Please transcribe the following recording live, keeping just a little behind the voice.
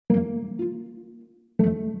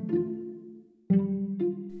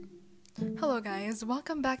guys,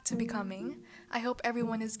 welcome back to Becoming. I hope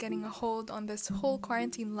everyone is getting a hold on this whole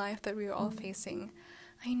quarantine life that we're all facing.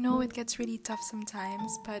 I know it gets really tough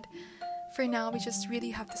sometimes, but for now, we just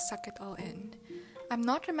really have to suck it all in. I'm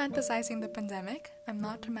not romanticizing the pandemic. I'm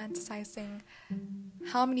not romanticizing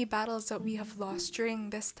how many battles that we have lost during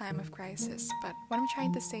this time of crisis. But what I'm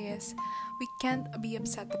trying to say is, we can't be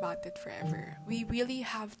upset about it forever. We really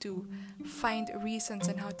have to find reasons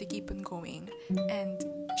on how to keep on going and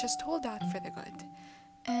just hold out for the good.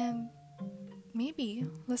 And maybe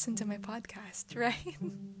listen to my podcast, right?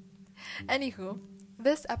 Anywho,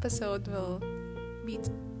 this episode will be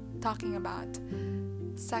talking about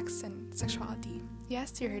sex and sexuality.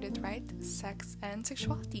 Yes, you heard it right. Sex and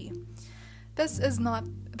sexuality. This is not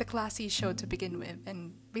the classy show to begin with,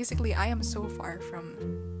 and basically I am so far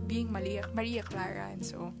from being Maria Clara, and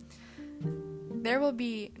so there will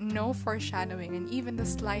be no foreshadowing and even the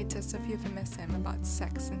slightest of euphemism about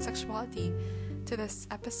sex and sexuality to this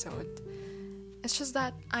episode. It's just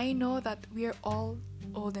that I know that we're all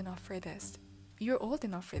old enough for this. You're old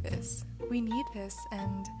enough for this. We need this,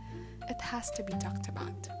 and it has to be talked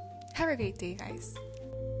about. Have a great day, guys.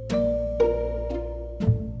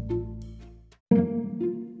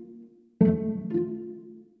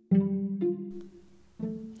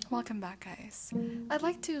 Welcome back, guys. I'd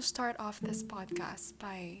like to start off this podcast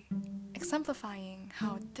by exemplifying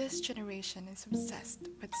how this generation is obsessed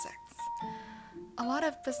with sex. A lot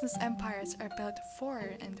of business empires are built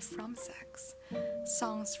for and from sex.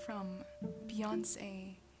 Songs from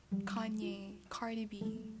Beyonce, Kanye, Cardi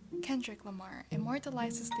B, Kendrick Lamar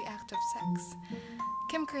immortalizes the act of sex.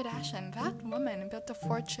 Kim Kardashian, that woman, built a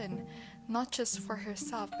fortune not just for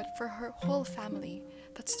herself but for her whole family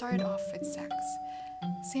that started off with sex.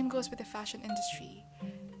 Same goes with the fashion industry.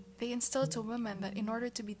 They instilled to women that in order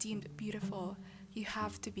to be deemed beautiful, you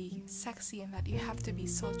have to be sexy and that you have to be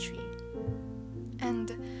sultry. And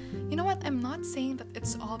you know what? I'm not saying that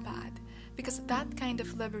it's all bad, because that kind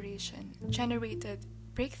of liberation generated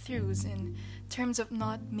breakthroughs in terms of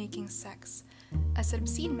not making sex as an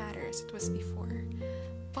obscene matter as it was before.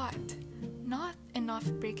 But not enough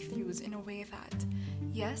breakthroughs in a way that,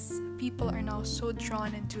 yes, people are now so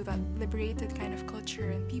drawn into that liberated kind of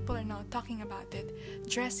culture and people are now talking about it,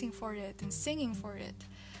 dressing for it, and singing for it.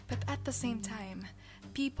 But at the same time,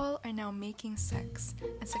 people are now making sex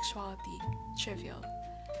and sexuality trivial.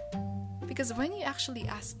 Because when you actually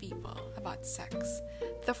ask people about sex,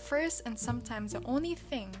 the first and sometimes the only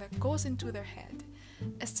thing that goes into their head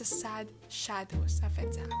is the sad shadows of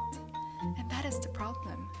its act. And that is the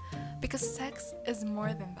problem, because sex is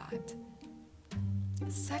more than that.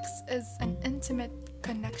 Sex is an intimate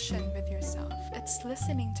connection with yourself. It's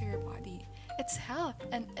listening to your body. It's health,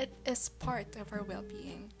 and it is part of our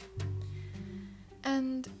well-being.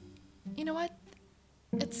 And you know what?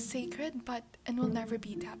 It's sacred, but it will never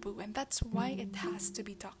be taboo, and that's why it has to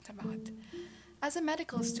be talked about. As a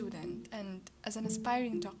medical student, and as an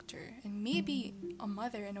aspiring doctor, and maybe a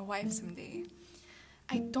mother and a wife someday,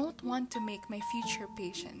 I don't want to make my future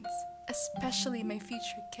patients, especially my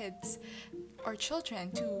future kids or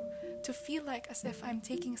children, to feel like as if I'm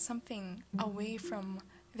taking something away from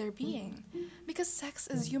their being. Because sex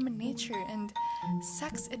is human nature, and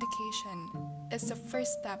sex education is the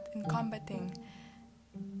first step in combating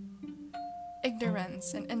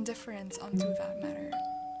ignorance and indifference onto that matter.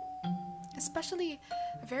 Especially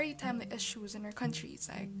very timely issues in our countries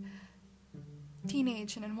like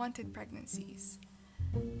teenage and unwanted pregnancies.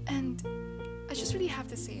 And I just really have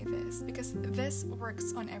to say this, because this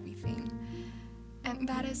works on everything. And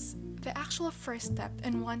that is the actual first step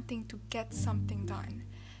in wanting to get something done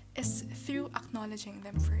is through acknowledging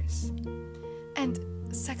them first. And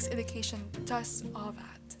sex education does all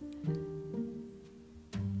that.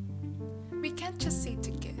 We can't just say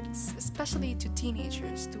to kids, especially to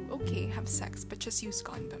teenagers, to have sex but just use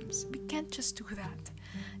condoms. We can't just do that.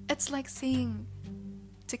 It's like saying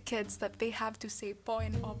to kids that they have to say po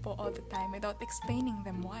and opo all the time without explaining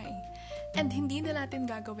them why. And hindi nila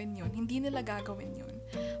gagawin yun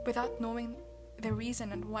without knowing the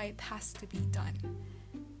reason and why it has to be done.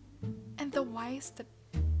 And the whys that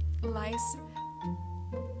lies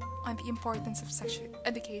on the importance of sex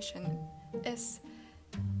education is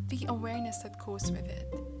the awareness that goes with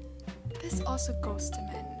it. This also goes to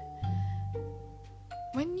men.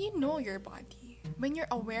 When you know your body, when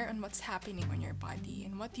you're aware on what's happening on your body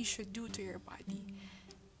and what you should do to your body,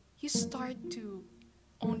 you start to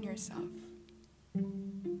own yourself.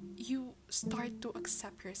 You start to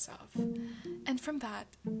accept yourself. And from that,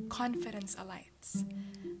 confidence alights.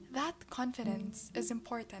 That confidence is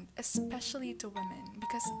important, especially to women,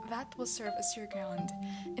 because that will serve as your ground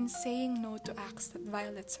in saying no to acts that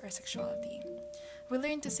violates our sexuality. We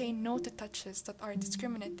learn to say no to touches that are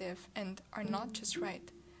discriminative and are not just right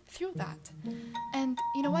through that. And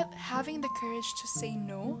you know what? Having the courage to say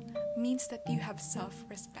no means that you have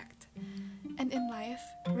self-respect. And in life,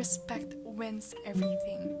 respect wins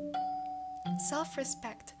everything.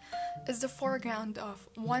 Self-respect is the foreground of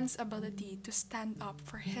one's ability to stand up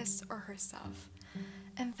for his or herself.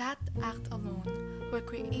 And that act alone will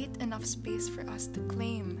create enough space for us to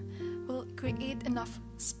claim, will create enough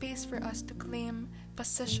space for us to claim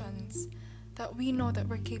positions that we know that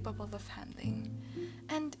we're capable of handling.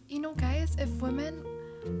 And you know, guys, if women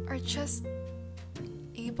are just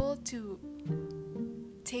able to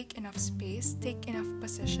take enough space, take enough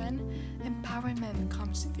position, empowerment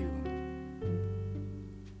comes through.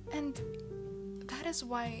 And that is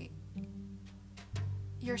why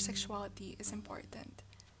your sexuality is important.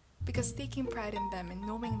 Because taking pride in them and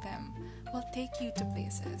knowing them will take you to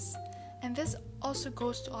places. And this also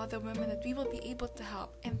goes to all the women that we will be able to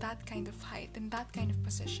help in that kind of height, in that kind of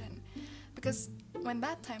position. Because when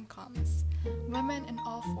that time comes, women in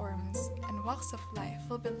all forms and walks of life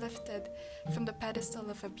will be lifted from the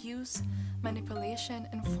pedestal of abuse, manipulation,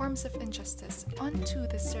 and forms of injustice onto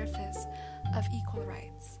the surface of equal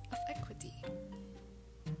rights, of equity.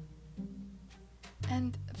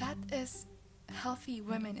 And that is healthy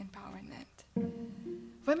women empowerment.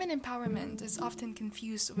 Women empowerment is often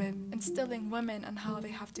confused with instilling women on how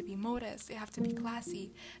they have to be modest, they have to be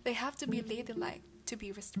classy, they have to be ladylike to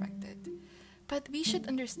be respected. But we should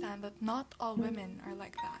understand that not all women are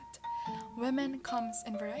like that. Women comes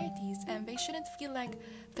in varieties, and they shouldn't feel like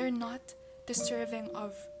they're not deserving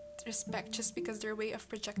of respect just because their way of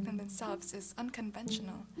projecting themselves is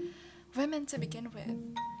unconventional. Women, to begin with,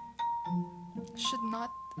 should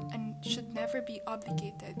not and should never be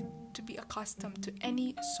obligated to be accustomed to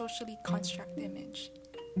any socially constructed image.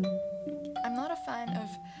 I'm not a fan of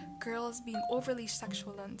girls being overly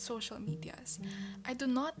sexual on social medias. I do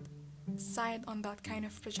not side on that kind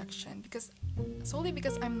of projection solely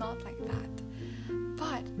because I'm not like that.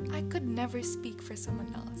 But I could never speak for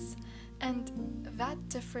someone else, and that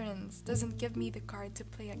difference doesn't give me the card to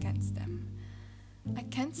play against them. I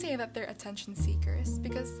can't say that they're attention seekers,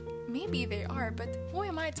 because maybe they are, but who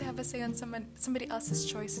am I to have a say on somebody else's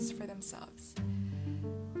choices for themselves?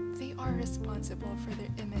 They are responsible for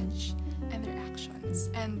their image and their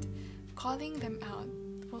actions, and calling them out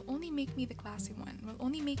will only make me the classy one, will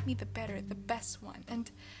only make me the better, the best one,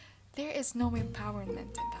 and there is no empowerment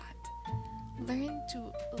in that. Learn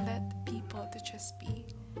to let people to just be,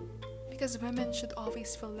 because women should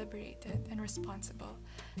always feel liberated and responsible,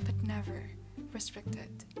 but never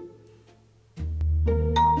restricted.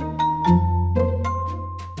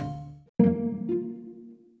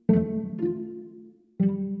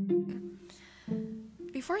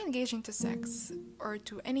 Before engaging to sex or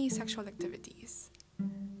to any sexual activities,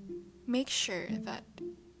 make sure that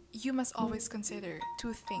you must always consider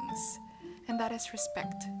two things, and that is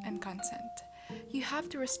respect and consent. You have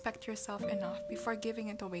to respect yourself enough before giving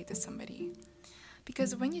it away to somebody.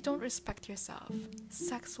 Because when you don't respect yourself,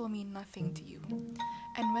 sex will mean nothing to you.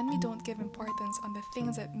 And when we don't give importance on the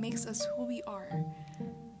things that makes us who we are,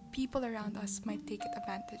 people around us might take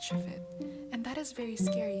advantage of it. And that is very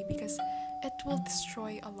scary because it will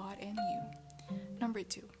destroy a lot in you. Number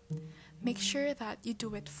 2, make sure that you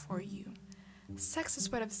do it for you. Sex,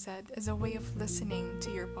 is what I've said, is a way of listening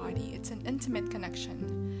to your body. It's an intimate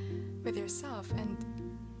connection with yourself, and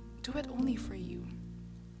do it only for you.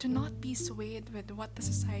 Do not be swayed with what the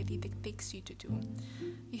society dictates you to do.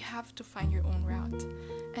 You have to find your own route.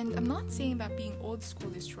 And I'm not saying that being old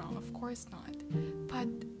school is wrong, of course not. But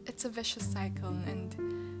it's a vicious cycle, and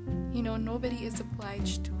nobody is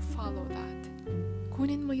obliged to follow that.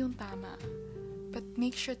 Kunin mo yung tama, but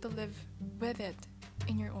make sure to live with it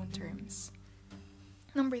in your own terms.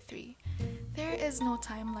 Number 3, there is no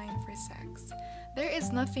timeline for sex. There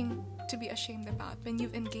is nothing to be ashamed about when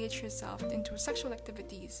you've engaged yourself into sexual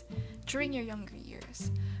activities during your younger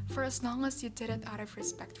years, for as long as you did it out of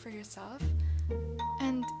respect for yourself.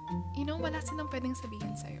 And wala silang pwedeng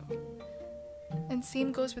sabihin sa'yo. And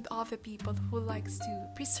same goes with all the people who likes to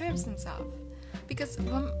preserve themselves, because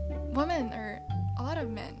women, or a lot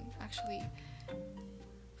of men actually,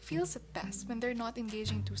 feels it best when they're not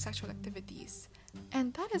engaging to sexual activities,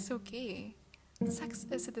 and that is okay. Sex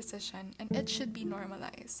is a decision, and it should be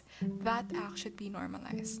normalized. That act should be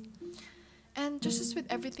normalized. And just as with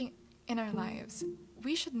everything in our lives,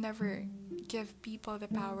 we should never give people the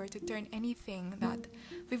power to turn anything that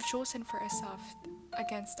we've chosen for ourselves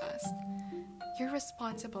against us. You're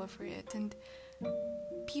responsible for it, and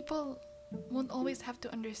people won't always have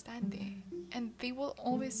to understand it, and they will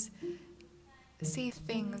always say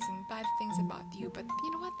things and bad things about you, but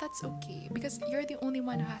you know what? That's okay because you're the only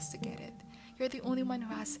one who has to get it. You're the only one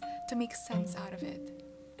who has to make sense out of it.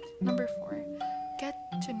 Number 4, get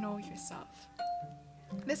to know yourself.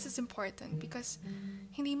 This is important because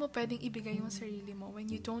hindi mo pwedeng ibigay yung sarili mo when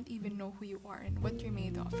you don't even know who you are and what you're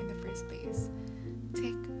made of in the first place.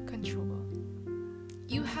 Take control.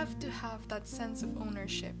 You have to have that sense of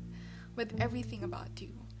ownership with everything about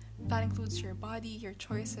you. That includes your body, your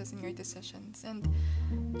choices, and your decisions. And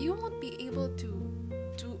you won't be able to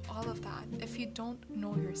do all of that if you don't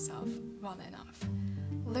know yourself well enough.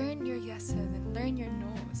 Learn your yeses and learn your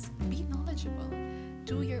nos. Be knowledgeable.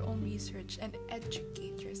 Do your own research and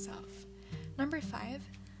educate yourself. Number 5,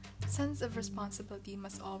 sense of responsibility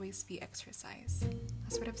must always be exercised.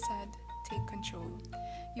 As what I've said, take control.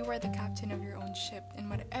 You are the captain of your own ship, and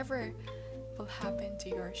whatever will happen to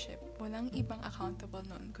your ship, walang ibang accountable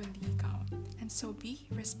nun kundi ikaw. And so be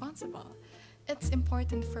responsible. It's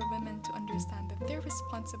important for women to understand that they're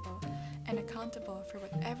responsible and accountable for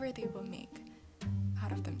whatever they will make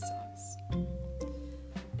out of themselves.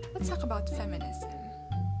 Let's talk about feminism.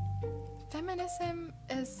 Feminism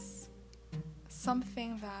is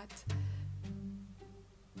something that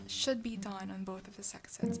should be done on both of the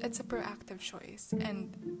sexes. It's a proactive choice,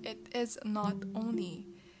 and it is not only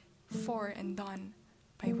for and done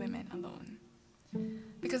by women alone.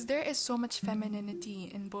 Because there is so much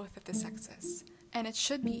femininity in both of the sexes, and it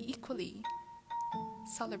should be equally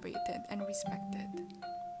celebrated and respected.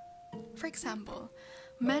 For example,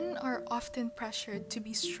 men are often pressured to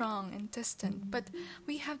be strong and distant, but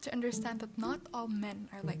we have to understand that not all men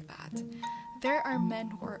are like that. There are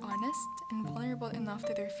men who are honest and vulnerable enough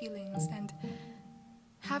to their feelings, and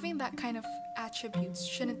having that kind of attributes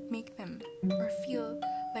shouldn't make them or feel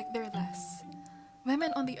like they're less.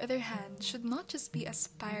 Women, on the other hand, should not just be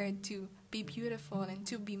aspired to be beautiful and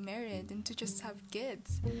to be married and to just have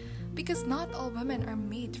kids, because not all women are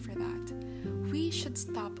made for that. We should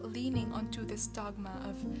stop leaning onto this dogma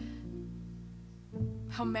of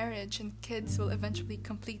how marriage and kids will eventually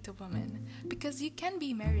complete a woman, because you can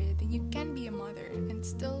be married and you can be a mother and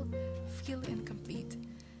still feel incomplete.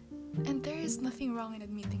 And there is nothing wrong in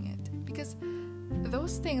admitting it, because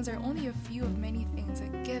those things are only a few of many things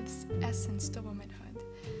that gives essence to womanhood.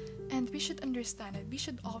 And we should understand it. We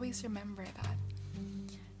should always remember that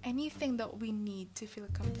anything that we need to feel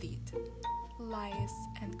complete lies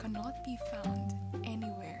and cannot be found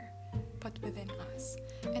anywhere but within us,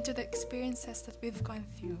 and to the experiences that we've gone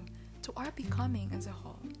through, to our becoming as a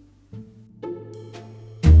whole.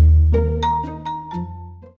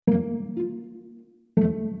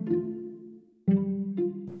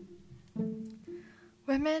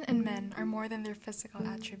 Women and men are more than their physical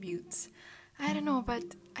attributes. I don't know, but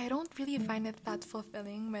I don't really find it that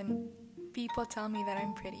fulfilling when people tell me that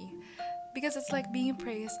I'm pretty, because it's like being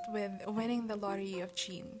praised with winning the lottery of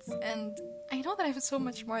genes, and I know that I'm so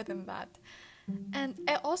much more than that. And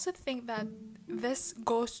I also think that this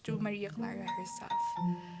goes to Maria Clara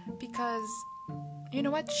herself, because you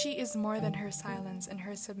know what, she is more than her silence and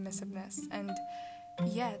her submissiveness, and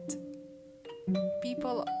yet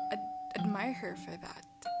people admire her for that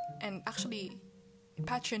and actually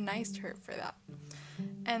patronized her for that.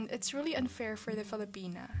 And it's really unfair for the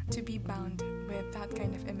Filipina to be bound with that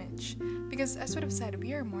kind of image, because as what I've said,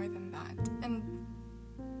 we are more than that. And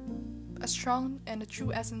a strong and a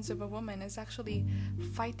true essence of a woman is actually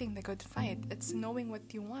fighting the good fight. It's knowing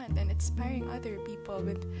what you want and inspiring other people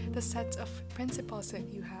with the sets of principles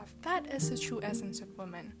that you have. That is the true essence of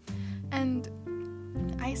woman. And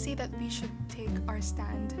I say that we should take our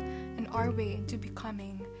stand and our way into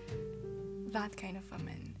becoming that kind of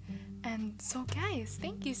woman. And so guys,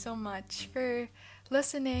 thank you so much for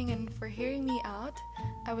listening and for hearing me out.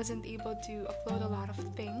 I wasn't able to upload a lot of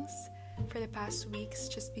things for the past weeks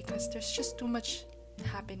just because there's just too much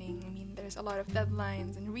happening. I mean, there's a lot of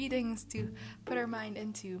deadlines and readings to put our mind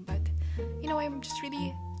into, but you know, I'm just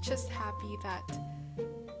really just happy that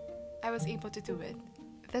I was able to do it.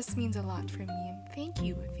 This means a lot for me, and thank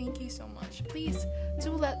you so much. Please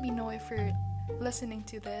do let me know if you're listening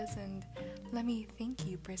to this, and let me thank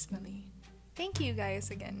you personally. Thank you guys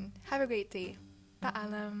again. Have a great day.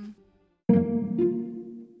 Paalam.